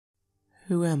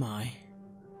Who am I?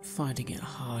 Finding it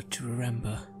hard to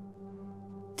remember.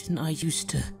 Didn't I used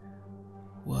to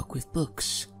work with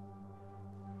books?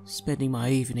 Spending my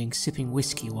evenings sipping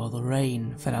whiskey while the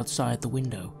rain fell outside the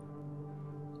window.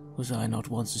 Was I not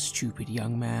once a stupid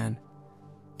young man,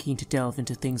 keen to delve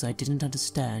into things I didn't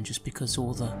understand just because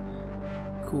all the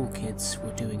cool kids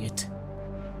were doing it?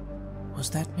 Was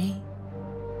that me?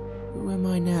 Who am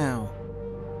I now?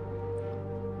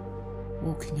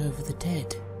 Walking over the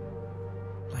dead,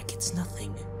 like it's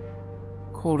nothing.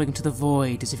 Calling to the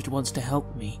void as if it wants to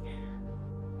help me.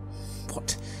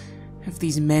 What have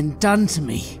these men done to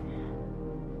me?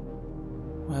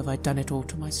 Or have I done it all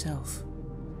to myself?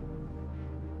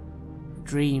 The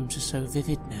dreams are so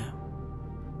vivid now.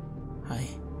 I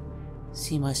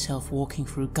see myself walking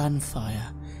through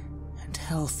gunfire and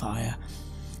hellfire.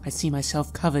 I see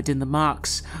myself covered in the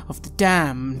marks of the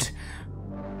damned.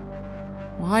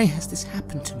 Why has this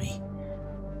happened to me?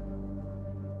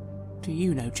 Do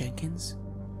you know, Jenkins?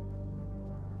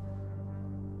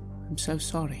 I'm so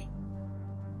sorry.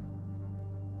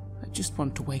 I just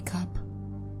want to wake up.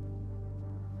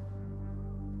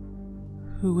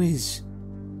 Who is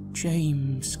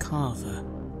James Carver?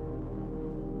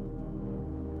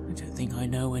 I don't think I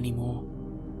know anymore.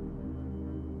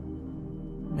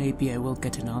 Maybe I will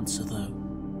get an answer, though,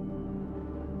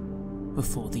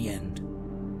 before the end.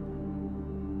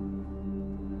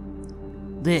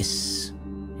 This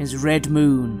is Red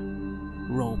Moon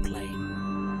Roleplaying.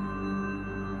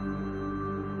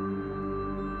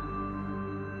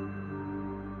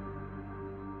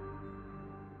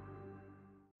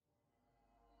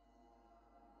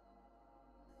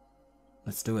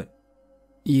 Let's do it.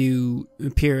 You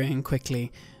peer in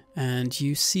quickly, and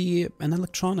you see an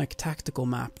electronic tactical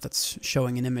map that's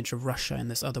showing an image of Russia in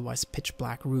this otherwise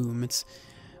pitch-black room. It's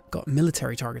got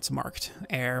military targets marked,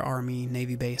 air, army,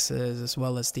 navy bases, as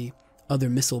well as the other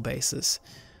missile bases.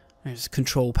 There's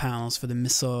control panels for the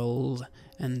missile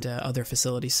and other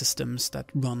facility systems that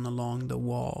run along the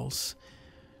walls.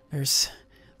 There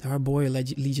are boy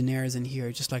legionnaires in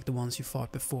here, just like the ones you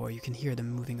fought before. You can hear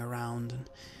them moving around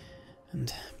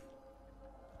and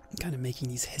kind of making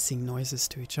these hissing noises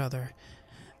to each other.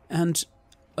 And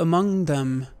among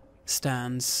them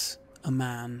stands a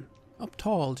man, up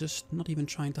tall, just not even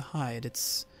trying to hide.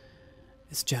 It's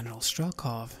General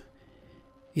Strelkov.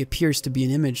 He appears to be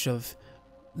an image of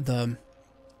the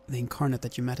incarnate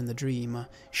that you met in the dream, a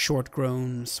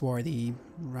short-grown, swarthy,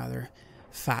 rather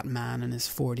fat man in his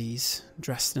 40s,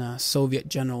 dressed in a Soviet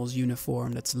general's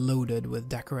uniform that's loaded with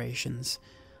decorations.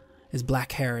 His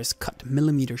black hair is cut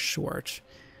millimeters short.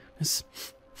 There's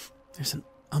an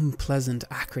unpleasant,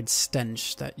 acrid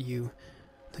stench that you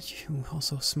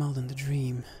also smelled in the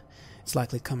dream. It's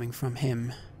likely coming from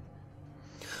him.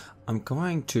 I'm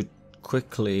going to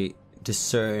quickly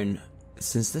discern,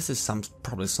 since this is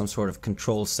probably some sort of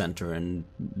control center, and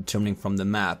determining from the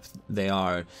map they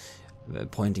are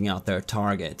pointing out their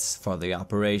targets for the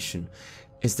operation.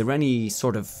 Is there any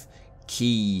sort of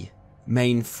key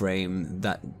mainframe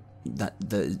that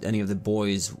any of the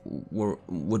boys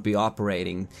would be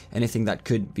operating? Anything that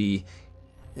could be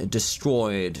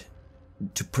destroyed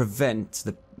to prevent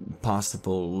the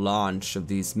possible launch of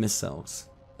these missiles?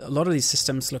 A lot of these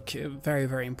systems look very,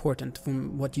 very important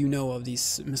from what you know of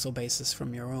these missile bases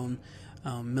from your own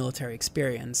military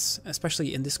experience.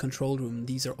 Especially in this control room,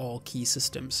 these are all key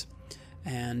systems.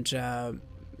 And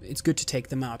it's good to take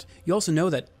them out. You also know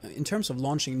that in terms of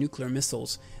launching nuclear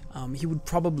missiles, he would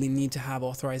probably need to have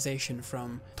authorization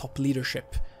from top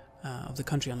leadership of the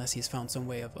country unless he's found some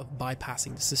way of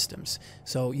bypassing the systems.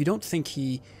 So you don't think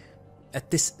he, at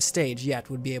this stage yet,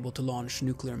 would be able to launch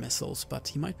nuclear missiles, but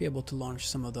he might be able to launch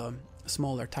some of the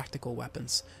smaller tactical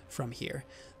weapons from here.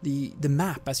 The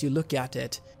map, as you look at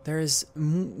it, there is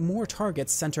more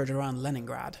targets centered around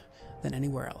Leningrad than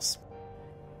anywhere else.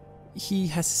 He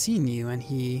has seen you and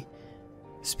he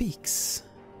speaks.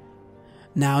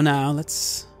 Now,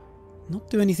 let's not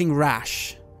do anything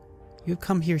rash. You've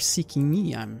come here seeking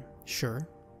me, I'm sure.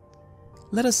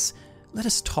 Let us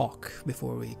talk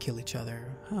before we kill each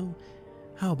other.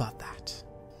 How about that?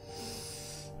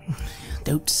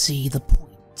 Don't see the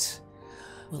point.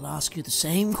 We'll ask you the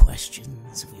same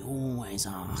questions we always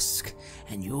ask,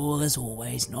 and you'll as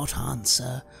always not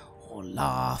answer, or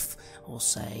laugh, or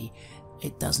say,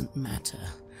 it doesn't matter.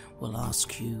 We'll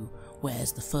ask you,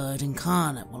 where's the third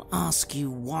incarnate? We'll ask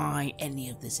you why any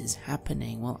of this is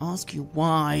happening. We'll ask you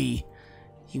why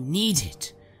you need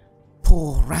it.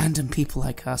 Poor random people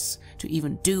like us to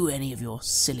even do any of your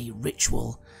silly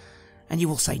ritual. And you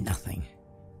will say nothing.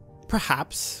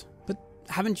 Perhaps, but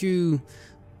haven't you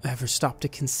ever stopped to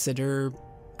consider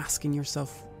asking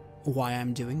yourself why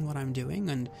I'm doing what I'm doing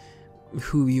and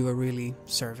who you are really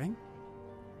serving.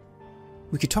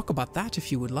 We could talk about that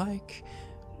if you would like.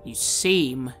 You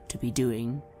seem to be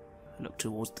doing, I look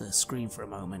towards the screen for a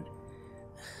moment,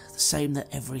 the same that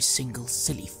every single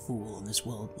silly fool in this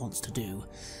world wants to do.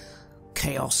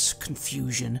 Chaos,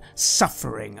 confusion,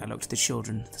 suffering. I look to the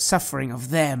children. The suffering of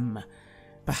them.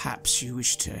 Perhaps you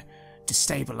wish to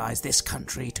destabilize this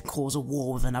country, to cause a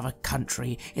war with another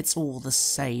country. It's all the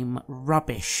same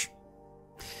rubbish.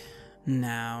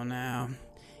 Now,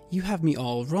 you have me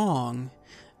all wrong.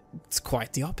 It's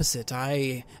quite the opposite.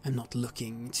 I am not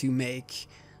looking to make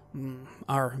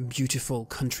our beautiful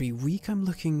country weak. I'm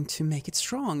looking to make it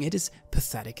strong. It is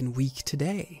pathetic and weak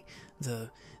today. The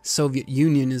Soviet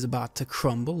Union is about to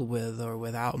crumble with or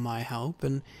without my help,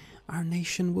 and our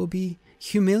nation will be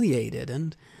humiliated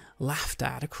and laughed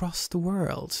at across the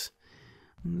world.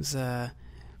 Those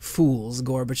fools,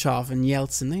 Gorbachev and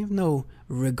Yeltsin, they have no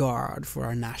regard for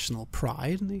our national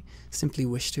pride. They simply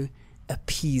wish to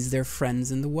appease their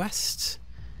friends in the West.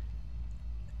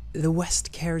 The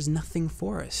West cares nothing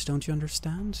for us, don't you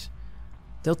understand?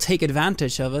 They'll take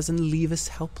advantage of us and leave us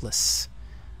helpless.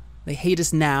 They hate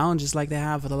us now, just like they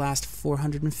have for the last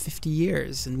 450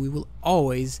 years, and we will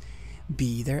always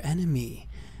be their enemy.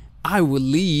 I will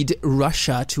lead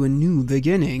Russia to a new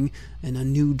beginning and a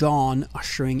new dawn,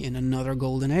 ushering in another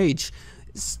golden age.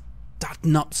 Is that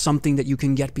not something that you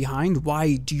can get behind?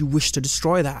 Why do you wish to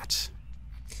destroy that?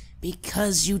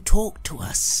 Because you talk to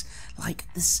us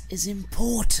like this is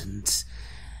important.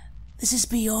 This is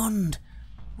beyond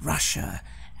Russia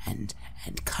and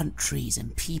countries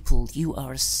and people. You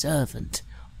are a servant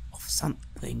of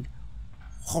something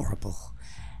horrible.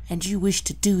 And you wish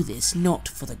to do this not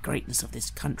for the greatness of this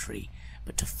country,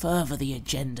 but to further the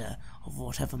agenda of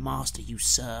whatever master you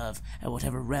serve and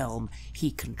whatever realm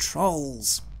he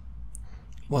controls.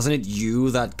 Wasn't it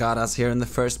you that got us here in the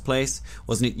first place?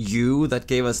 Wasn't it you that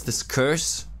gave us this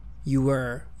curse? You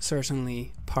were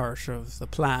certainly part of the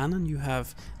plan, and you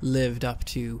have lived up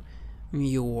to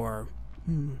the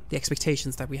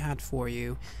expectations that we had for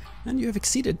you, and you have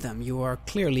exceeded them. You are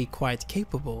clearly quite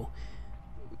capable.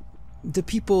 The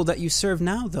people that you serve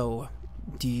now, though,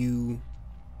 do you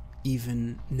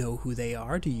even know who they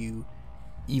are? Do you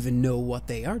even know what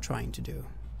they are trying to do?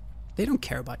 They don't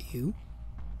care about you.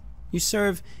 You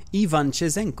serve Ivan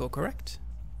Chizenko, correct?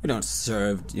 We don't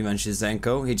serve Ivan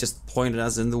Chizenko. He just pointed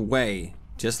us in the way,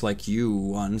 just like you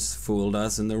once fooled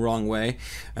us in the wrong way,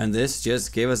 and this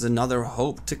just gave us another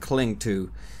hope to cling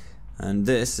to. And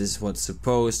this is what's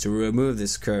supposed to remove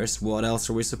this curse. What else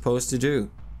are we supposed to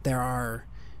do? There are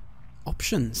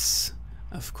options,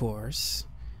 of course.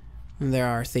 There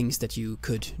are things that you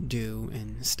could do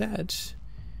instead.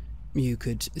 You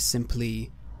could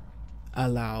simply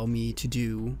allow me to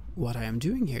do what I am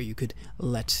doing here. You could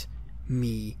let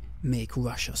me make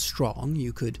Russia strong.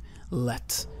 You could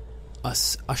let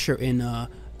us usher in a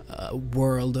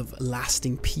world of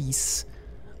lasting peace,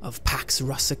 of Pax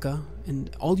Russica,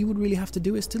 and all you would really have to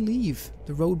do is to leave.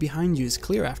 The road behind you is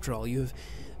clear after all. You have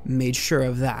made sure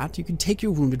of that. You can take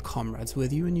your wounded comrades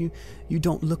with you, and you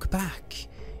don't look back.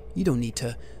 You don't need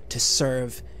to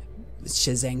serve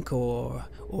Chizenko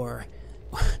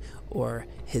or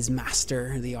his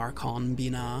master, the Archon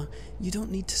Bina. You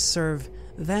don't need to serve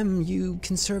them. You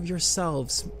can serve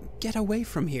yourselves. Get away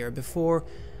from here before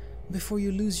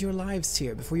you lose your lives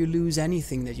here, before you lose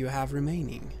anything that you have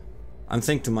remaining. I'm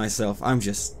thinking to myself, I'm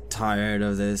just tired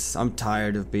of this. I'm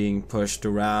tired of being pushed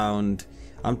around.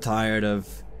 I'm tired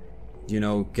of,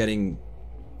 getting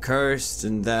cursed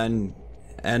and then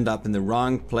end up in the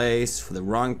wrong place for the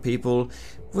wrong people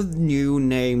with new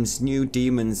names, new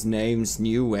demons' names,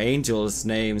 new angels'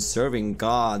 names, serving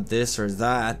God, this or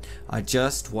that. I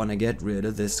just want to get rid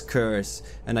of this curse.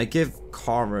 And I give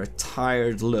Carver a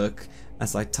tired look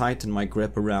as I tighten my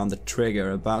grip around the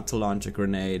trigger, about to launch a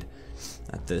grenade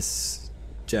at this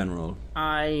general.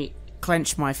 I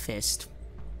clench my fist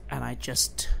and I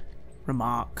just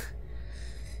remark,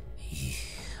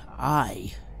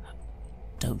 I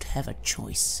don't have a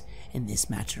choice in this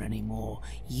matter anymore.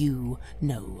 You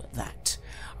know that.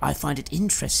 I find it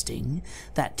interesting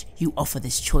that you offer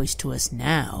this choice to us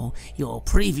now. Your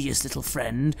previous little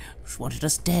friend wanted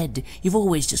us dead. You've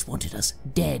always just wanted us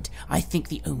dead. I think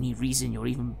the only reason you're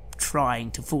even trying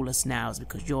to fool us now is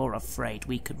because you're afraid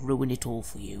we could ruin it all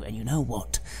for you. And you know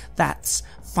what? That's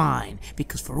fine,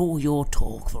 because for all your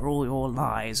talk, for all your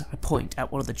lies, I point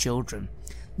at one of the children.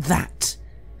 That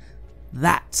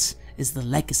is the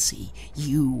legacy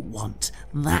you want.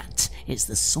 That is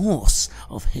the source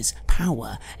of his power.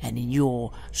 power, and in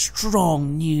your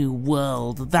strong new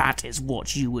world, that is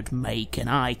what you would make, and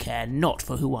I care not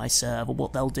for who I serve or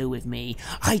what they'll do with me.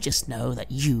 I just know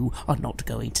that you are not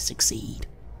going to succeed.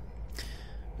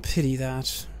 Pity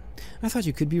that. I thought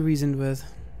you could be reasoned with.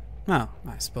 Well,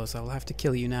 I suppose I'll have to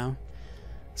kill you now.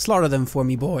 Slaughter them for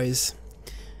me, boys.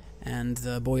 And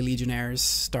the boy legionnaires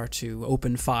start to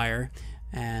open fire,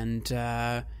 and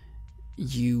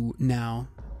you now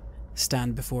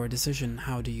stand before a decision.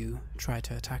 How do you try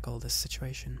to tackle this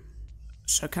situation?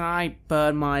 So can I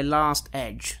burn my last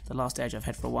edge, the last edge I've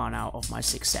had for a while now, of my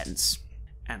sixth sense?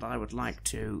 And I would like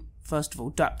to, first of all,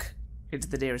 duck into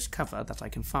the nearest cover that I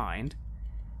can find,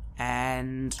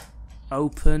 and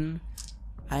open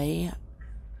a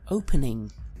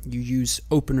opening. You use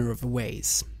Opener of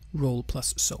Ways. Roll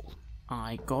plus soul.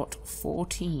 I got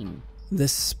 14.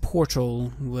 This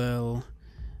portal will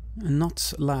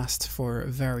not last for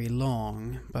very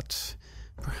long, but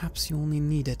perhaps you only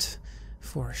need it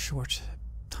for a short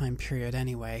time period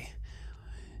anyway.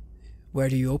 Where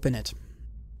do you open it?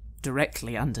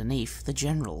 Directly underneath the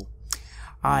general.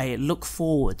 I look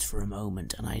forwards for a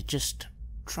moment, and I just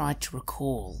tried to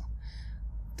recall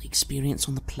the experience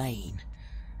on the plane.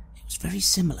 It was very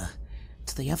similar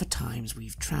to the other times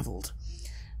we've travelled,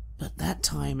 but that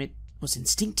time it was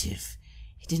instinctive.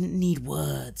 It didn't need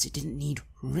words, it didn't need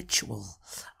ritual.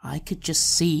 I could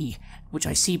just see, which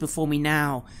I see before me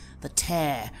now, the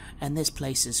tear, and this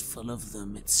place is full of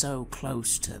them. It's so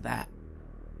close to that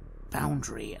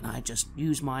boundary, and I just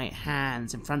use my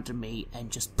hands in front of me and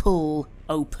just pull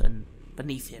open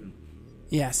beneath him.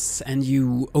 Yes, and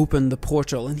you open the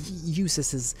portal, and he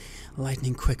uses his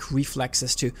lightning-quick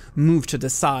reflexes to move to the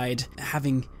side,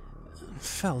 having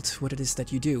felt what it is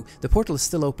that you do. The portal is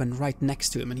still open right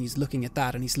next to him, and he's looking at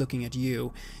that, and he's looking at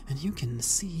you, and you can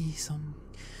see some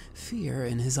fear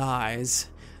in his eyes.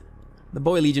 The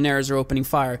boy legionnaires are opening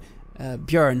fire.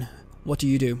 Björn, what do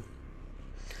you do?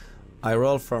 I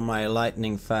roll for my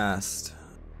lightning fast,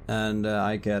 and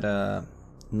I get a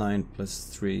 9 plus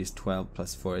 3 is 12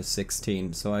 plus 4 is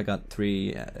 16, so I got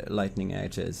 3 lightning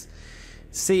edges.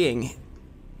 Seeing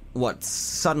what's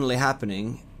suddenly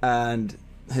happening and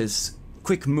his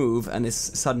quick move and his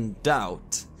sudden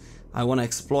doubt, I want to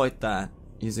exploit that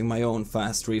using my own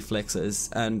fast reflexes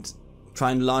and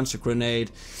try and launch a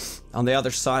grenade on the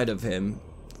other side of him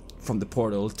from the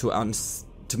portal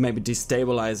to maybe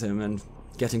destabilize him and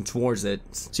getting towards it.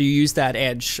 So you use that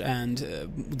edge, and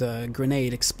the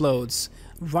grenade explodes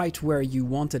right where you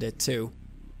wanted it to.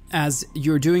 As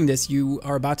you're doing this, you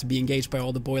are about to be engaged by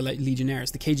all the boy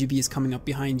legionnaires. The KGB is coming up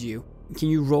behind you. Can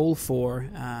you roll for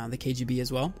the KGB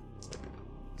as well?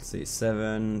 Let's see,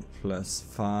 7 plus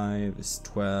 5 is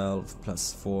 12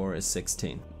 plus 4 is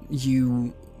 16.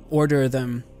 You order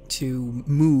them to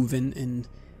move in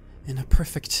a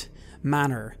perfect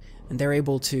manner, and they're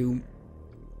able to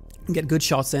get good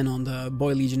shots in on the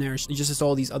boy legionnaires, just as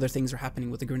all these other things are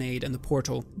happening with the grenade and the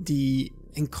portal. The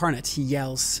incarnate, he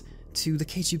yells to the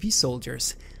KGB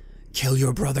soldiers, "Kill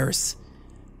your brothers!"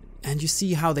 And you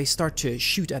see how they start to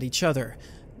shoot at each other.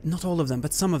 Not all of them,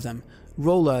 but some of them.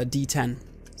 Roll a d10.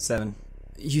 7.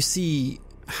 You see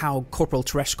how Corporal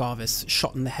Tereshkov is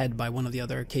shot in the head by one of the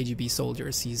other KGB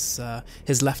soldiers.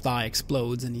 His left eye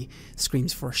explodes and he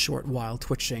screams for a short while,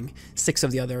 twitching. 6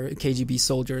 of the other KGB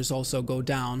soldiers also go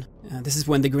down. This is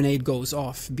when the grenade goes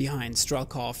off behind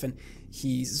Strelkov, and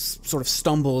he sort of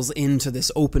stumbles into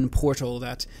this open portal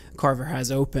that Carver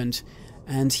has opened,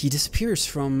 and he disappears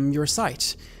from your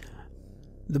sight.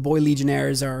 The boy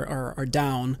legionnaires are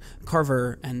down.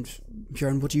 Carver and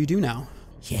Björn, what do you do now?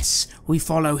 Yes, we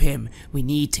follow him. We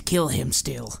need to kill him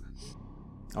still.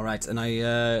 All right, and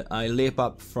I leap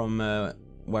up from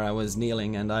where I was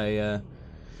kneeling, and I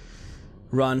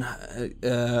run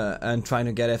and try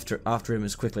to get after him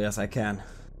as quickly as I can.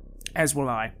 As will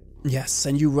I. Yes,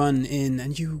 and you run in,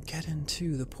 and you get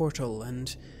into the portal,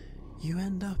 and you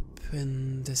end up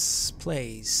in this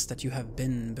place that you have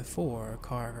been before,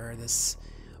 Carver, this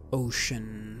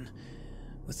ocean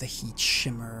with the heat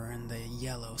shimmer and the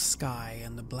yellow sky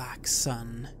and the black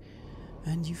sun.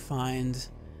 And you find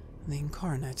the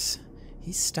incarnate.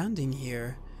 He's standing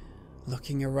here,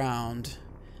 looking around,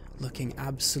 looking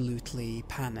absolutely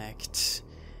panicked.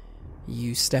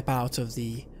 You step out of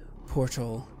the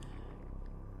portal,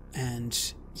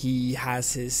 and he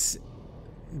has his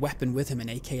weapon with him, an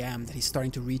AKM, that he's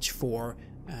starting to reach for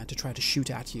to try to shoot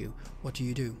at you. What do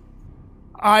you do?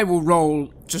 I will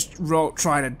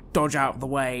try to dodge out of the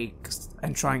way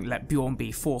and try and let Bjorn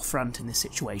be forefront in this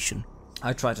situation.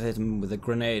 I try to hit him with a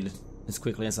grenade as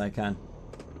quickly as I can.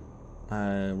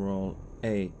 I roll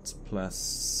 8 plus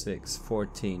 6,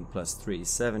 14 plus 3,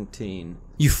 17.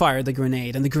 You fire the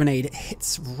grenade, and the grenade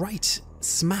hits right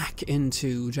smack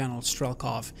into General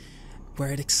Strelkov,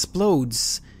 where it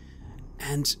explodes,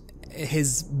 and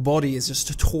his body is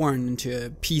just torn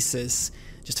into pieces,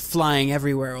 just flying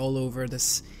everywhere all over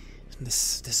this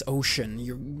ocean.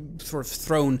 You're sort of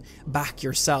thrown back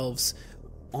yourselves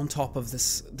on top of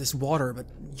this water, but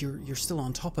you're still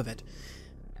on top of it,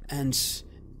 and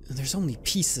there's only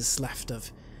pieces left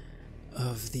of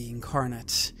the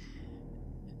incarnate,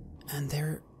 and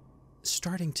they're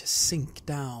starting to sink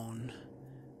down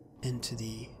into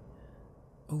the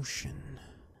ocean.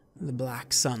 The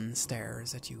black sun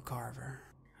stares at you, Carver.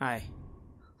 I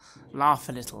laugh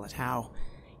a little at how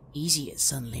easy it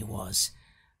suddenly was.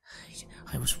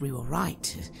 We were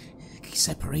right,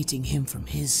 separating him from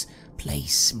his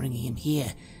place, bringing him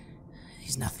here.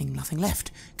 There's nothing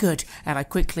left. Good. And I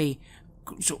quickly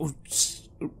sort of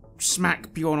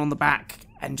smack Bjorn on the back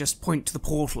and just point to the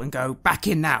portal and go, back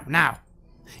in now.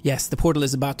 Yes, the portal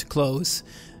is about to close,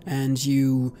 and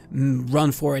you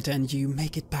run for it, and you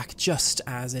make it back just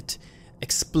as it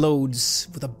explodes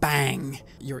with a bang.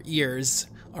 Your ears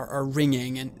are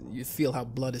ringing, and you feel how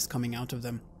blood is coming out of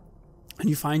them. And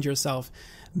you find yourself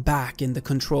back in the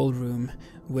control room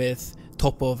with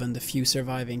Topov and the few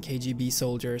surviving KGB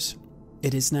soldiers.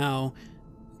 It is now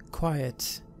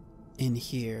quiet in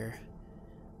here.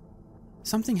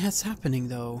 Something has happening,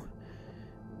 though.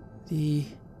 The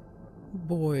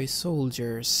boy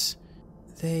soldiers,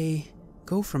 they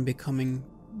go from becoming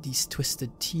these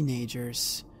twisted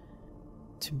teenagers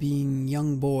to being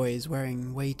young boys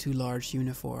wearing way too large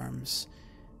uniforms,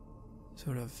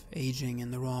 sort of aging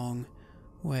in the wrong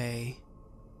way,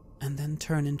 and then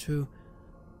turn into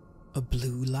a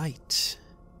blue light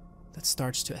that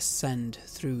starts to ascend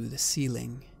through the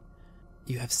ceiling.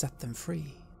 You have set them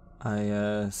free.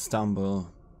 I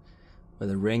stumble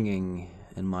with a ringing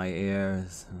in my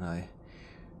ears,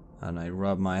 and I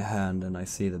rub my hand, and I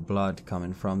see the blood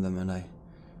coming from them, and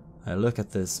I look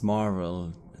at this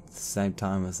marvel at the same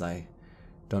time as I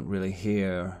don't really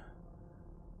hear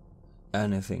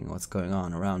anything what's going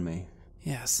on around me.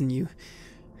 Yes, and you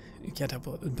get up,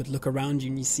 but look around you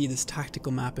and you see this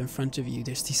tactical map in front of you.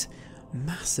 There's these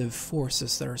massive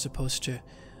forces that are supposed to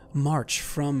march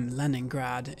from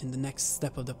Leningrad in the next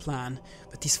step of the plan,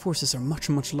 but these forces are much,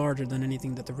 much larger than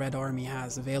anything that the Red Army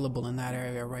has available in that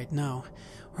area right now.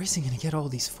 Where is he going to get all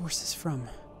these forces from?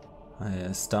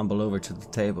 I stumble over to the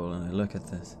table and I look at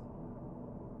this.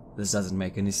 This doesn't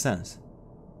make any sense.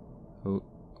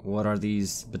 What are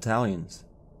these battalions?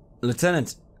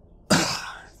 Lieutenant,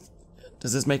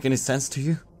 does this make any sense to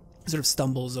you? Sort of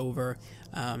stumbles over.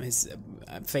 His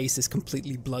face is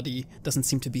completely bloody. Doesn't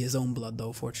seem to be his own blood,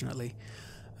 though, fortunately.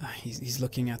 He's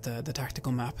looking at the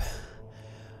tactical map.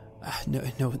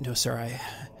 No, sir.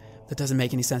 That doesn't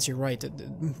make any sense. You're right.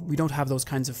 We don't have those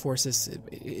kinds of forces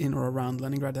in or around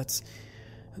Leningrad.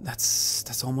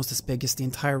 That's almost as big as the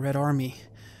entire Red Army.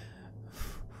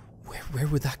 Where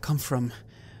would that come from?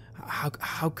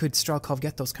 How could Strelkov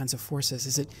get those kinds of forces?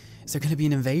 Is there going to be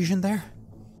an invasion there?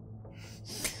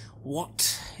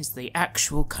 What is the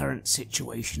actual current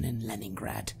situation in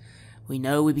Leningrad? We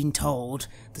know we've been told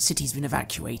the city's been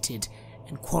evacuated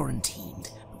and quarantined.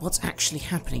 But what's actually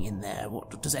happening in there?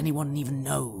 What does anyone even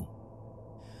know?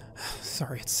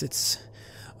 Sorry, it's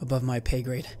above my pay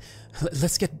grade.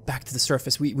 Let's get back to the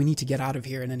surface. We need to get out of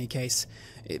here in any case.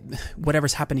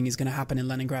 Whatever's happening is going to happen in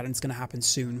Leningrad, and it's going to happen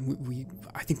soon.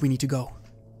 I think we need to go.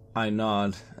 I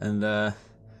nod, and I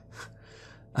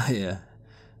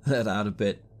let out a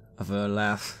bit of a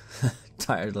laugh,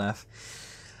 tired laugh,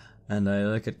 and I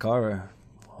look at Carver.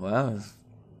 Well,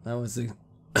 that was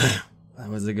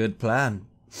a good plan.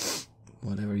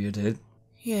 Whatever you did.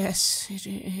 Yes,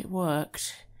 it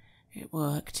worked. It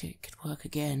worked. It could work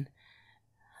again.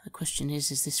 The question is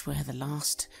this where the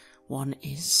last one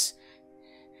is?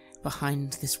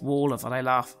 Behind this wall of, and I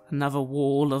laugh, another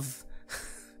wall of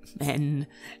men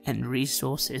and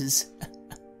resources.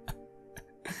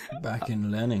 Back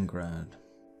in Leningrad.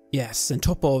 Yes, and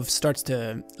Topov starts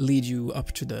to lead you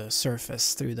up to the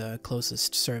surface through the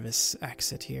closest service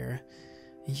exit here.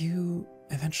 You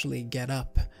eventually get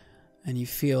up, and you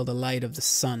feel the light of the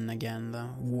sun again, the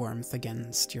warmth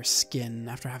against your skin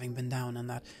after having been down in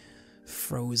that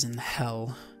frozen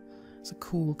hell. It's a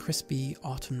cool, crispy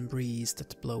autumn breeze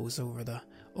that blows over the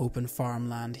open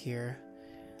farmland here.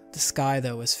 The sky,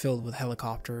 though, is filled with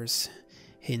helicopters,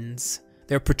 Hinds.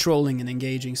 They're patrolling and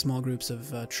engaging small groups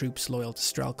of troops loyal to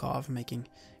Strelkov, making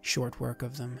short work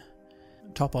of them.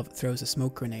 Topov throws a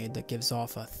smoke grenade that gives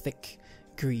off a thick,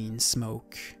 green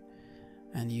smoke,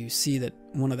 and you see that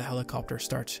one of the helicopters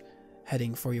starts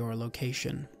heading for your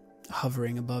location,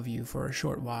 hovering above you for a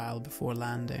short while before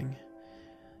landing.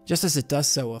 Just as it does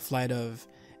so, a flight of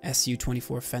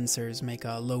Su-24 fencers make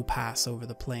a low pass over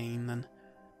the plain, and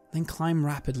then climb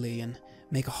rapidly and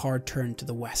make a hard turn to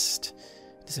the west,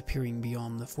 disappearing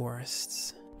beyond the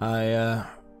forests. I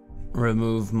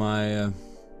remove my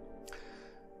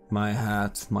my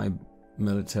hat, my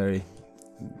military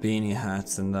beanie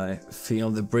hats, and I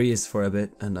feel the breeze for a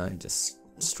bit, and I just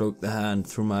stroke the hand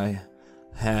through my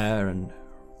hair and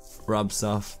rubs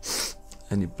off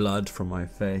any blood from my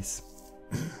face.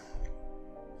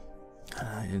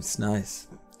 It's nice.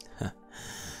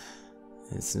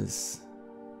 This is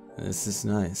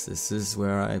nice. This is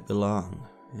where I belong.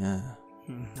 Yeah.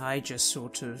 I just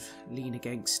sort of lean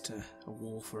against a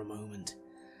wall for a moment.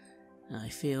 I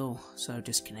feel so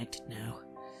disconnected now.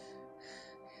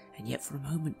 And yet for a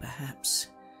moment, perhaps,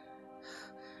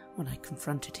 when I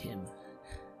confronted him,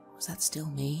 was that still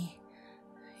me?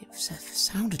 It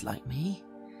sounded like me.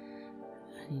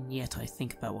 And yet I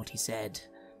think about what he said.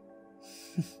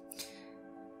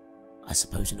 I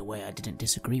suppose in a way I didn't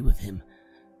disagree with him.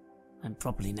 I'm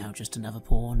probably now just another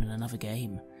pawn in another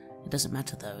game. It doesn't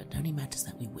matter though, it only matters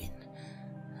that we win.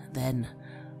 Then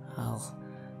I'll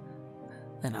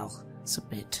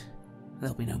submit.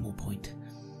 There'll be no more point.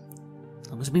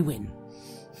 As long as we win.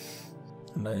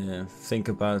 And I think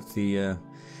about the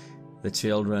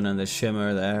children and the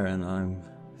shimmer there, and I'm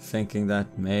thinking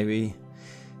that maybe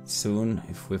soon,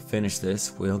 if we finish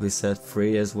this, we'll be set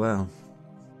free as well.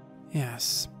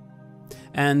 Yes.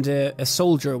 And a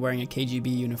soldier wearing a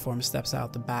KGB uniform steps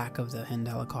out the back of the Hind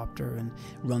helicopter and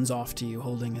runs off to you,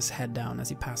 holding his head down as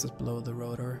he passes below the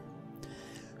rotor.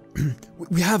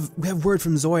 We have word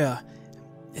from Zoya.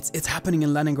 It's happening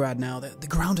in Leningrad now. The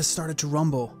ground has started to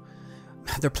rumble.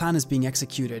 Their plan is being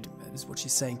executed, is what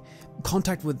she's saying.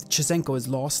 Contact with Chisenko is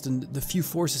lost, and the few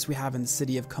forces we have in the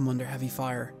city have come under heavy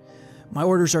fire. My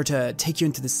orders are to take you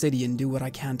into the city and do what I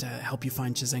can to help you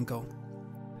find Chisenko.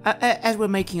 As we're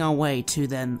making our way to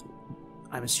then,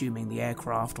 I'm assuming the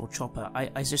aircraft or chopper,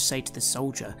 I just say to the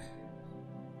soldier,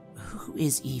 who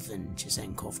is Ivan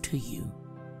Chisenkov to you?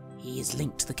 He is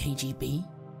linked to the KGB?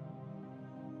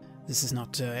 This is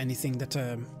not anything that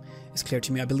is clear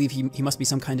to me. I believe he must be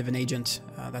some kind of an agent.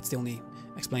 That's the only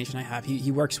explanation I have. He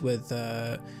works with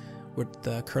Colonel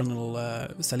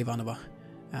Selivanova.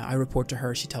 I report to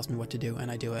her, she tells me what to do, and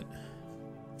I do it.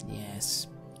 Yes.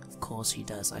 Of course he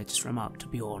does, I just remarked to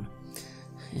Bjorn.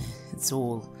 It's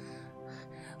all,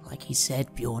 like he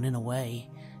said, Bjorn, in a way.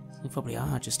 We probably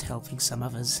are just helping some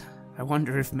others. I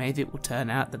wonder if maybe it will turn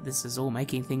out that this is all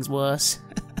making things worse.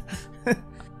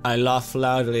 I laugh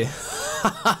loudly,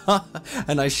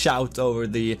 and I shout over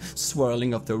the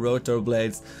swirling of the rotor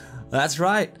blades. That's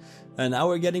right, and now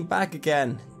we're getting back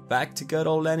again. Back to good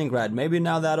old Leningrad. Maybe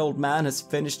now that old man has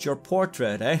finished your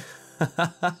portrait, eh?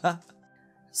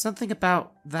 Something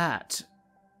about that.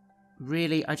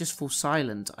 Really, I just fall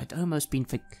silent. I'd almost been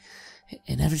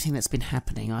in everything that's been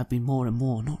happening, I've been more and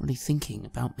more not really thinking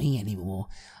about me anymore.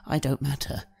 I don't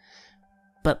matter.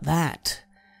 But that...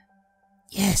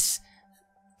 Yes,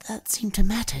 that seemed to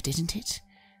matter, didn't it?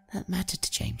 That mattered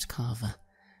to James Carver.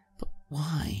 But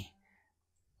why?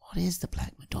 What is the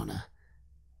Black Madonna?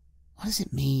 What does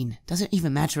it mean? Does it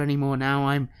even matter anymore now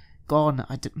I'm gone?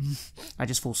 I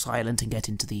just fall silent and get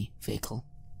into the vehicle.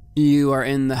 You are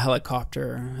in the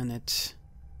helicopter, and it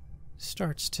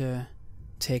starts to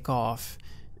take off.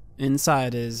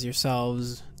 Inside is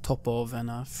yourselves, Topov, and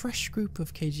a fresh group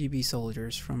of KGB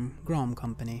soldiers from Grom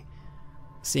Company.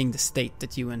 Seeing the state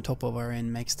that you and Topov are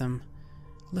in makes them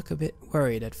look a bit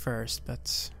worried at first,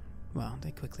 but, well,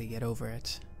 they quickly get over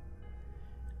it.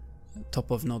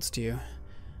 Topov nods to you.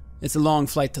 It's a long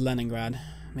flight to Leningrad.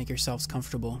 Make yourselves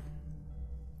comfortable.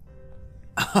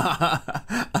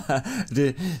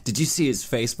 Did you see his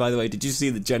face, by the way? Did you see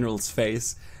the general's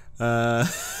face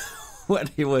when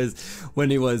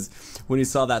he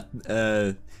saw that?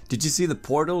 Did you see the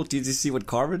portal? Did you see what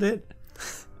Carver did?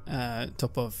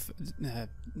 Topov,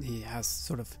 he has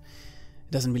sort of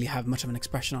doesn't really have much of an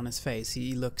expression on his face.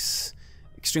 He looks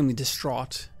extremely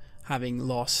distraught, having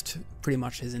lost pretty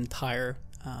much his entire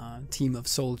team of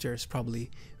soldiers,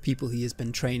 probably people he has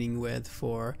been training with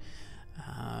for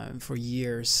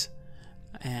years,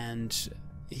 and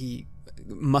he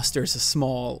musters a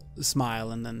small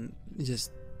smile and then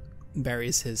just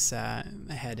buries his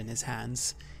head in his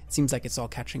hands. It seems like it's all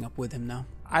catching up with him now.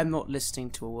 I'm not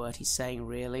listening to a word he's saying,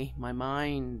 really. My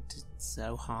mind is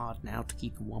so hard now to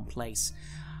keep in one place.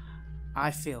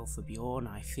 I feel for Bjorn,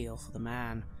 I feel for the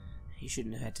man. He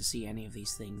shouldn't have had to see any of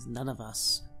these things. None of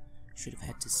us should have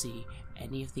had to see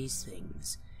any of these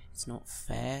things. It's not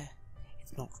fair.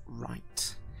 not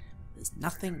right. There's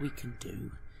nothing we can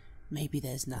do. Maybe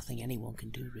there's nothing anyone can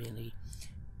do, really.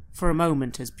 For a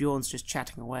moment, as Bjorn's just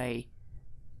chatting away,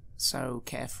 so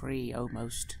carefree,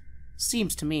 almost.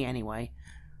 Seems to me, anyway.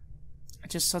 I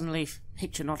just suddenly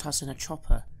picture not us in a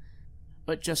chopper,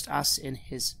 but just us in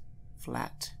his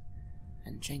flat,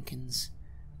 and Jenkins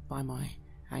by my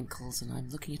ankles, and I'm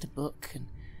looking at a book, and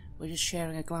we're just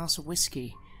sharing a glass of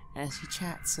whiskey as he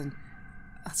chats, and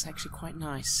that's actually quite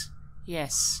nice.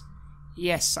 Yes,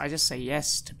 I just say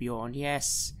yes to Bjorn,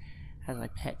 yes, as I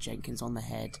pet Jenkins on the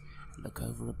head and look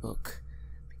over a book,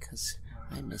 because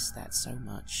I miss that so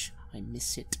much. I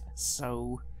miss it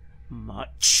so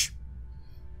much.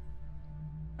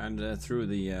 And through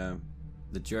the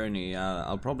journey,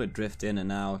 I'll probably drift in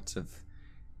and out of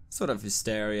sort of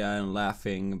hysteria and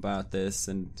laughing about this,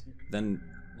 and then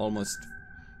almost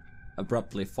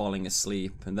abruptly falling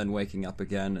asleep, and then waking up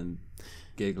again and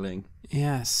giggling.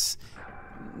 Yes,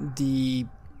 the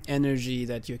energy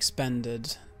that you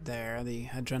expended there, the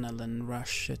adrenaline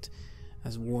rush, it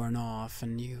has worn off,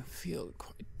 and you feel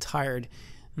quite tired,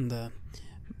 and the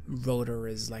rotor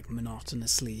is like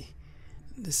monotonously.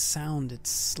 This sound,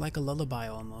 it's like a lullaby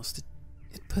almost.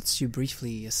 It puts you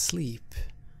briefly asleep,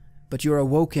 but you're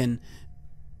awoken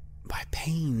by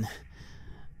pain.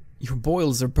 Your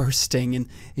boils are bursting, and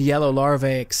yellow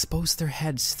larvae expose their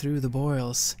heads through the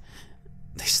boils.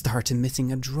 They start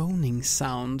emitting a droning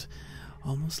sound,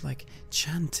 almost like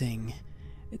chanting.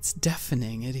 It's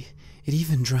deafening. It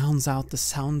even drowns out the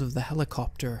sound of the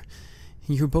helicopter.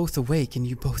 You're both awake, and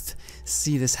you both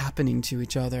see this happening to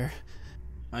each other.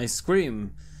 I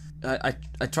scream. I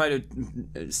try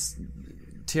to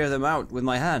tear them out with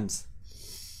my hands.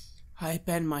 I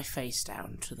bend my face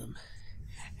down to them,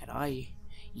 and I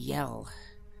yell,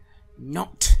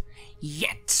 "Not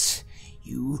yet!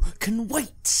 You can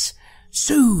wait!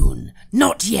 Soon!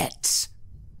 Not yet!"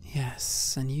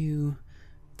 Yes, and you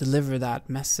deliver that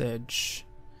message.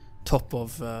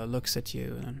 Topov looks at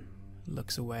you and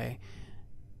looks away,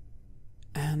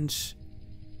 and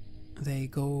they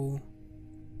go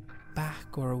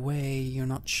back or away, you're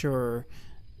not sure.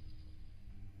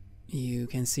 You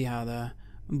can see how the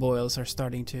boils are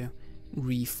starting to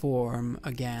reform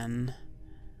again.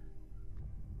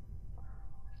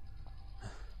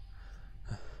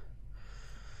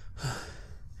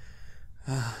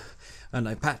 And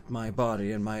I pat my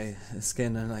body and my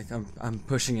skin, and like I'm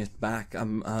pushing it back.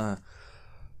 And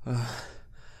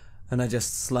I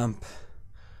just slump,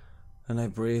 and I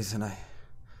breathe, and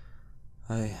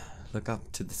I look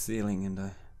up to the ceiling, and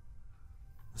I'm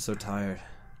so tired.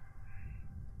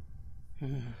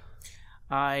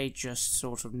 I just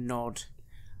sort of nod.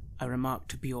 I remark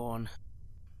to Bjorn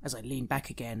as I lean back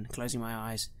again, closing my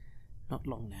eyes. Not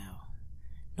long now.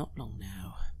 Not long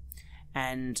now.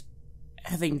 And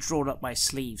having drawn up my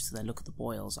sleeves to then look at the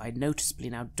boils, I noticeably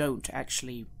now don't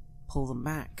actually pull them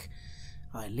back.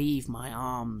 I leave my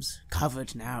arms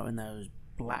covered now in those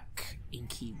black,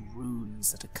 inky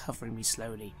runes that are covering me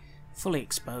slowly, fully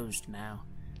exposed now.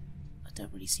 I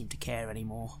don't really seem to care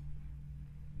anymore.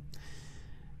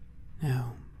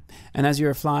 No. And as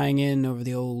you're flying in over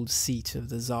the old seat of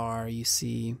the Tsar, you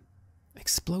see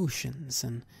explosions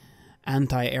and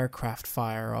anti-aircraft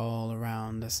fire all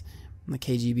around as the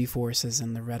KGB forces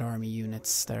and the Red Army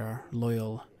units that are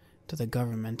loyal to the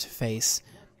government face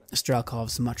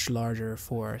Strelkov's much larger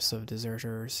force of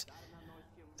deserters.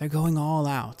 They're going all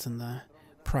out, and the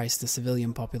price the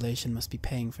civilian population must be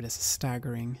paying for this is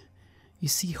staggering. You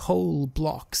see whole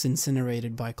blocks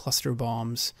incinerated by cluster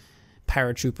bombs,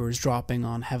 paratroopers dropping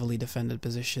on heavily defended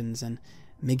positions, and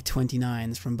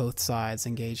MiG-29s from both sides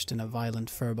engaged in a violent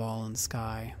furball in the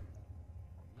sky.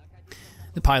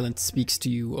 The pilot speaks to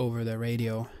you over the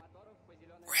radio.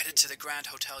 We're headed to the Grand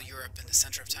Hotel Europe in the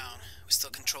center of town. We still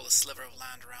control a sliver of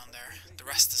land around there. The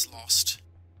rest is lost.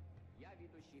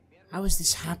 How is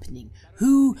this happening?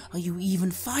 Who are you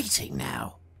even fighting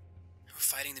now? We're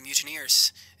fighting the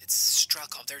mutineers. It's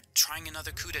Strelkov. They're trying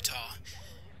another coup d'etat.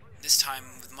 This time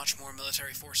with much more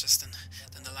military forces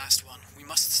than the last one. We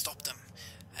must stop them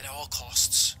at all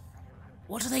costs.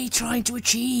 What are they trying to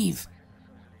achieve?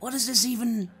 What does this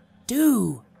even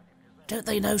do? Don't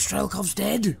they know Strelkov's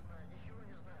dead?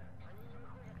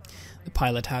 The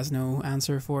pilot has no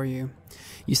answer for you.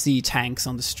 You see tanks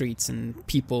on the streets and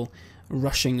people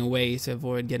rushing away to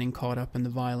avoid getting caught up in the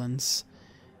violence.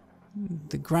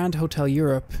 The Grand Hotel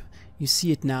Europe, you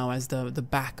see it now as the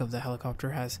back of the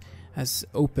helicopter has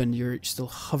opened. You're still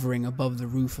hovering above the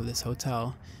roof of this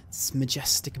hotel. This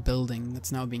majestic building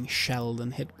that's now being shelled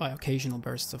and hit by occasional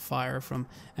bursts of fire from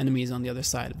enemies on the other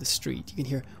side of the street. You can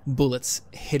hear bullets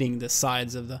hitting the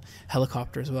sides of the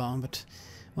helicopter as well, but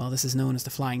well, this is known as the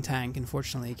flying tank.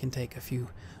 Unfortunately, it can take a few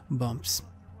bumps.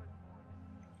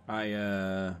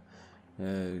 I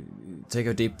take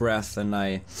a deep breath and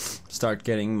I start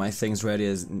getting my things ready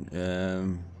as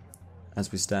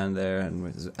we stand there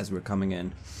and as we're coming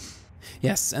in.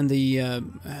 Yes, and the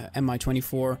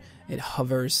Mi-24, it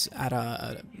hovers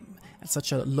at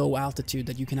such a low altitude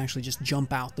that you can actually just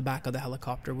jump out the back of the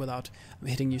helicopter without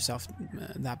hitting yourself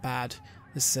that bad.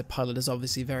 This pilot is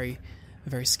obviously very,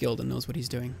 very skilled and knows what he's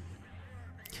doing.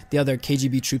 The other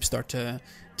KGB troops start to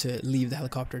leave the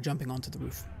helicopter, jumping onto the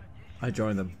roof. I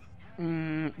join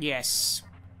them. Yes.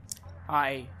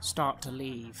 I start to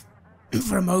leave.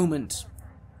 For a moment,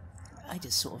 I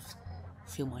just sort of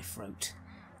feel my throat.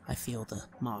 I feel the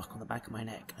mark on the back of my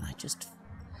neck, and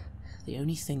the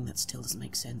only thing that still doesn't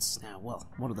make sense now, well,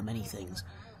 one of the many things,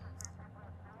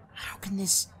 how can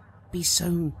this be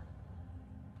so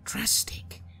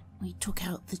drastic? We took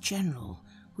out the general,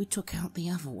 we took out the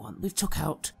other one, we took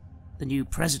out the new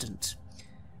president.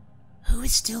 Who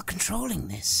is still controlling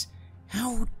this?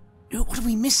 What are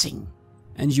we missing?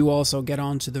 And you also get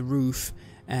onto the roof,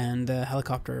 and the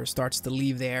helicopter starts to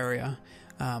leave the area.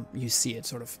 You see it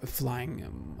sort of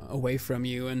flying away from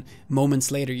you, and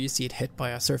moments later you see it hit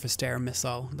by a surface-to-air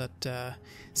missile that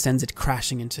sends it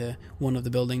crashing into one of the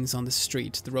buildings on the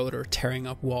street, the rotor tearing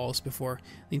up walls before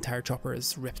the entire chopper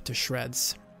is ripped to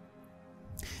shreds.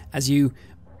 As you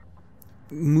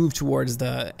move towards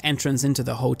the entrance into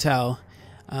the hotel,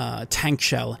 tank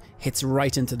shell hits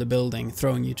right into the building,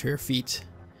 throwing you to your feet.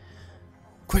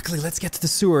 Quickly, let's get to the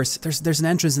sewers. There's an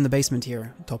entrance in the basement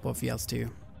here, Topov yells to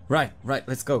you. Right,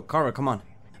 let's go. Kara, come on.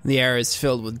 The air is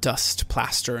filled with dust,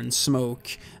 plaster, and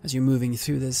smoke as you're moving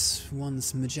through this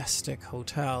once majestic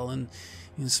hotel and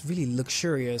this really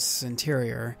luxurious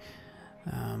interior.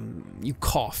 You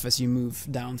cough as you move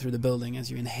down through the building as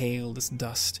you inhale this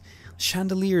dust.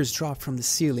 Chandeliers drop from the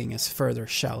ceiling as further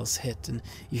shells hit, and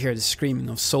you hear the screaming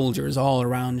of soldiers all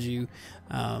around you,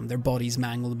 their bodies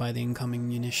mangled by the incoming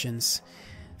munitions.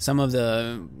 Some of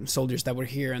the soldiers that were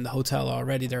here in the hotel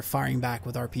already, they're firing back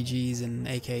with RPGs and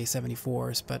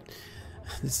AK-74s, but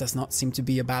this does not seem to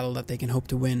be a battle that they can hope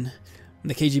to win.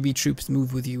 The KGB troops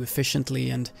move with you efficiently,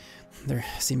 and they're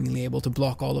seemingly able to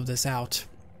block all of this out.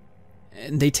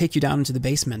 And they take you down into the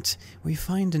basement, where you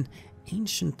find an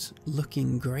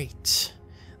ancient-looking grate.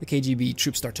 The KGB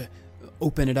troops start to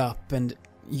open it up, and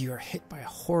you're hit by a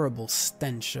horrible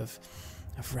stench of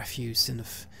refuse and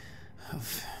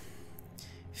of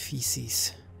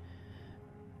feces.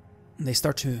 And they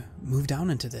start to move down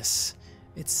into this.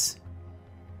 It's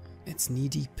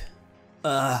knee-deep.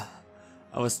 I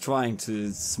was trying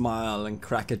to smile and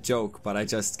crack a joke, but I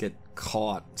just get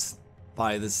caught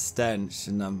by the stench,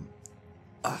 and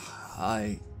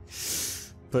I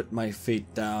put my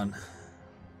feet down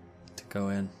to go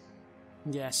in.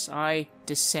 Yes, I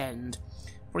descend,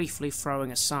 briefly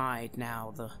throwing aside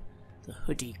now the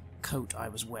hoodie coat I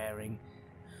was wearing.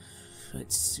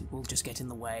 It will just get in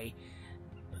the way.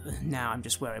 Now I'm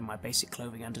just wearing my basic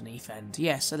clothing underneath, and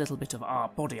yes, a little bit of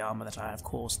body armor that I, of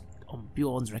course, on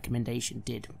Bjorn's recommendation,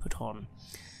 did put on.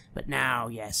 But now,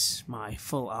 yes, my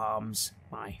full arms,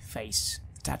 my face,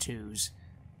 tattoos,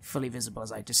 fully visible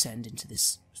as I descend into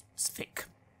this thick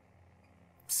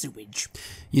sewage.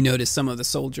 You notice some of the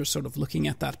soldiers sort of looking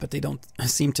at that, but they don't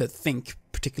seem to think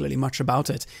particularly much about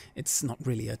it. It's not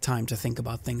really a time to think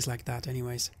about things like that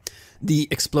anyways. The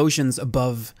explosions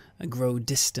above grow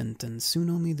distant, and soon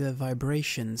only the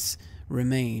vibrations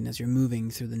remain as you're moving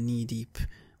through the knee-deep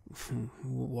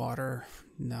water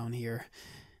down here.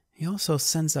 You also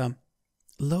sense a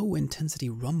low-intensity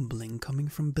rumbling coming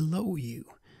from below you,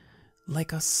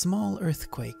 like a small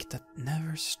earthquake that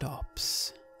never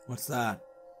stops. What's that?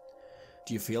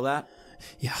 Do you feel that?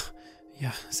 Yeah,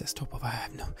 says Topov. I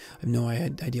have no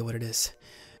idea what it is.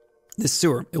 This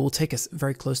sewer, it will take us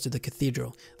very close to the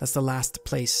cathedral. That's the last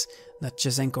place that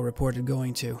Chesenko reported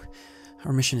going to.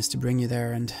 Our mission is to bring you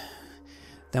there, and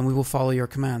then we will follow your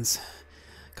commands.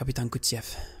 Kapitan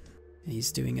Kutyev.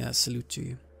 He's doing a salute to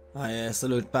you. I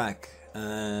salute back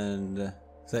and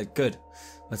say, good,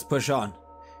 let's push on.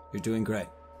 You're doing great.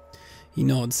 He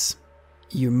nods.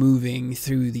 You're moving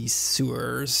through these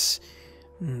sewers.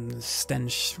 The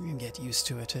stench, you get used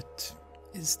to it. It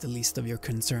is the least of your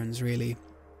concerns, really.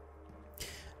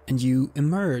 And you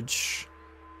emerge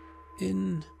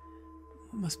in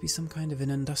what must be some kind of an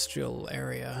industrial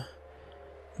area.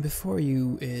 Before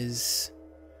you is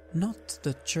not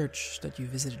the church that you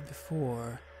visited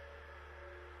before,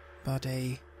 but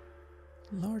a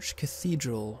large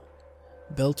cathedral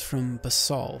built from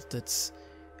basalt. Its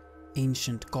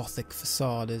ancient Gothic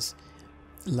facade is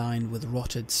lined with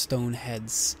rotted stone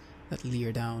heads that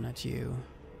leer down at you.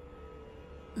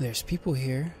 There's people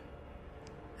here.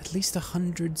 At least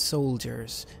 100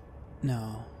 soldiers.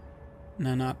 No,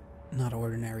 not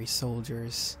ordinary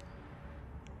soldiers.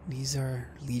 These are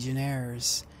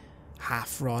legionnaires,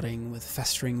 half-rotting with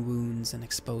festering wounds and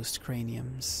exposed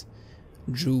craniums,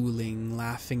 drooling,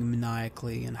 laughing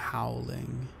maniacally, and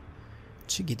howling.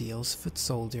 Chigidil's foot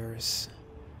soldiers.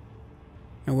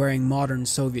 They're wearing modern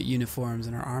Soviet uniforms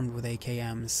and are armed with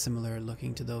AKMs similar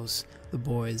looking to those the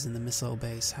boys in the missile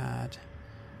base had.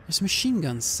 There's machine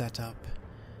guns set up.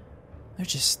 They're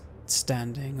just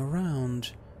standing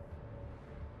around.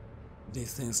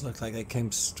 These things look like they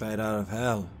came straight out of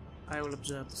hell. I will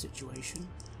observe the situation.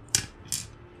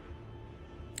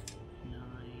 9,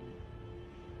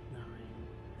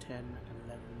 10,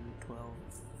 11, 12,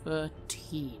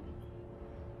 13.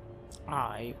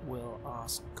 I will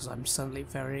ask, because I'm suddenly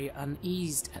very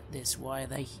uneased at this. Why are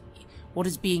they... What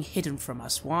is being hidden from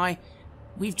us? Why...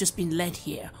 We've just been led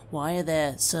here. Why are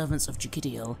there servants of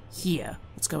Jukidil here?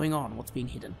 What's going on? What's being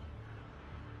hidden?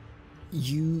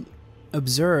 You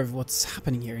observe what's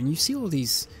happening here, and you see all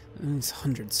these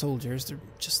 100 soldiers. They're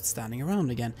just standing around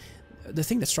again. The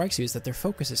thing that strikes you is that their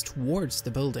focus is towards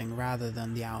the building rather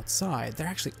than the outside. They're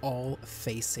actually all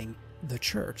facing the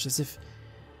church, as if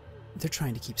they're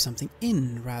trying to keep something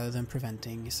in rather than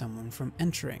preventing someone from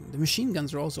entering. The machine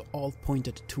guns are also all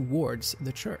pointed towards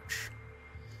the church,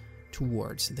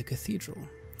 towards the cathedral.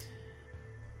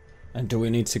 And do we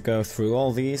need to go through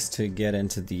all these to get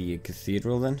into the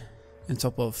cathedral then? And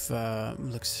Topov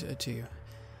looks to you.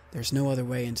 There's no other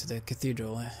way into the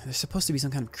cathedral. There's supposed to be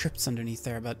some kind of crypts underneath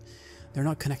there, but they're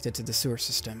not connected to the sewer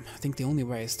system. I think the only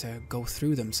way is to go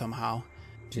through them somehow.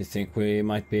 Do you think we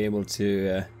might be able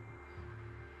to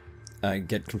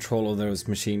get control of those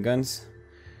machine guns?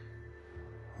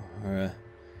 Or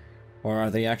are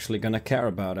they actually gonna care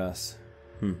about us?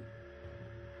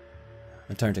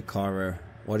 I turn to Carver.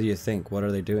 What do you think? What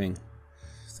are they doing?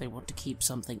 They want to keep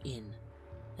something in.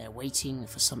 They're waiting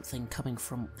for something coming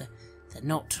from... They're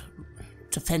not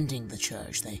defending the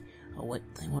church. They want...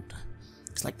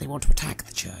 It's like they want to attack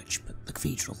the church, but the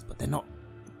cathedral, but they're not...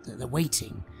 They're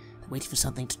waiting. They're waiting for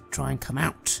something to try and come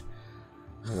out.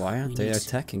 Why aren't they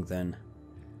attacking then?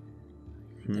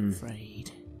 I'm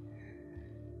afraid.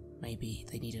 Maybe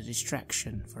they need a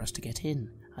distraction for us to get in.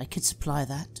 I could supply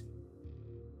that.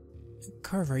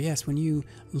 Carver, yes, when you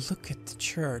look at the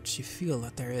church, you feel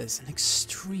that there is an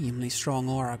extremely strong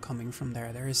aura coming from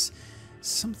there. There is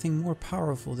something more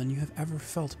powerful than you have ever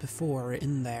felt before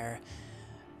in there.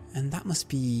 And that must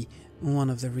be one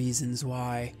of the reasons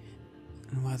why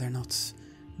they're not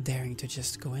daring to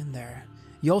just go in there.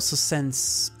 You also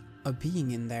sense a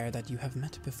being in there that you have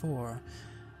met before.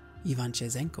 Ivan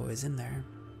Chezenko is in there.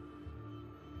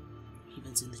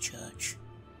 Ivan's in the church.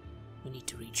 We need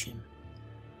to reach him.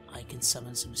 I can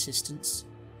summon some assistance,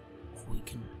 or we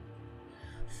can...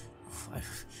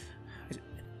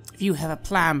 If you have a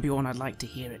plan, Bjorn, I'd like to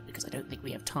hear it, because I don't think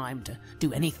we have time to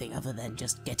do anything other than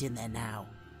just get in there now.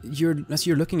 As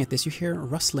you're looking at this, you hear a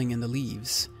rustling in the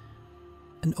leaves.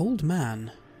 An old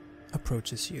man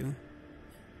approaches you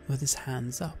with his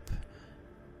hands up.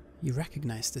 You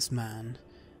recognize this man.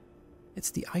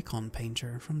 It's the icon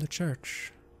painter from the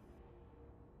church.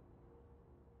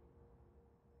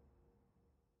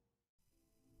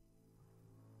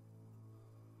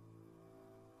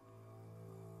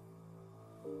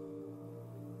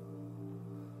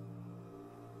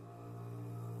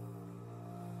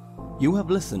 You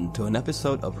have listened to an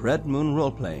episode of Red Moon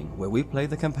Roleplaying, where we play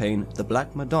the campaign The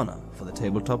Black Madonna for the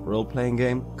tabletop role-playing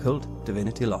game KULT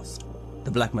Divinity Lost.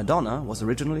 The Black Madonna was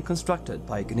originally constructed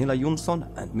by Gunilla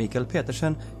Jonsson and Mikhail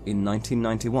Petersen in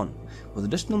 1991, with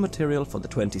additional material for the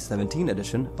 2017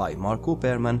 edition by Marco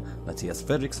Berman, Matthias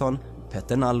Fredriksson,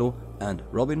 Petter Nallo, and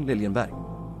Robin Liljenberg.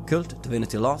 KULT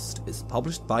Divinity Lost is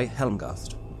published by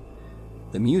Helmgast.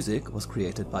 The music was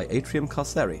created by Atrium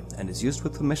Kasseri and is used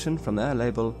with permission from their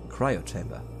label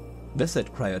Cryochamber.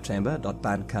 Visit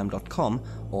cryochamber.bandcamp.com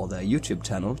or their YouTube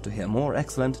channel to hear more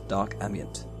excellent dark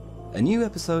ambient. A new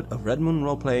episode of Red Moon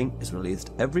Roleplaying is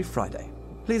released every Friday.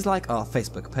 Please like our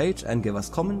Facebook page and give us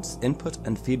comments, input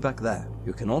and feedback there.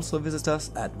 You can also visit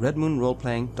us at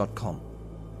redmoonroleplaying.com.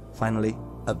 Finally,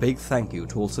 a big thank you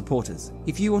to all supporters.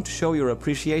 If you want to show your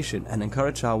appreciation and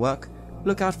encourage our work,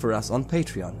 look out for us on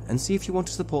Patreon and see if you want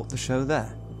to support the show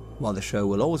there. While the show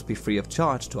will always be free of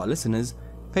charge to our listeners,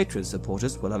 Patreon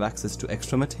supporters will have access to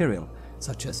extra material,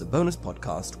 such as a bonus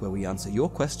podcast where we answer your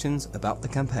questions about the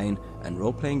campaign and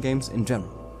role-playing games in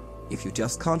general. If you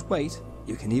just can't wait,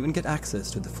 you can even get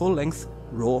access to the full-length,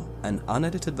 raw and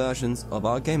unedited versions of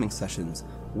our gaming sessions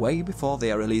way before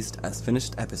they are released as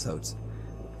finished episodes.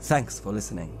 Thanks for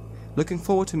listening. Looking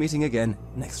forward to meeting again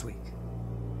next week.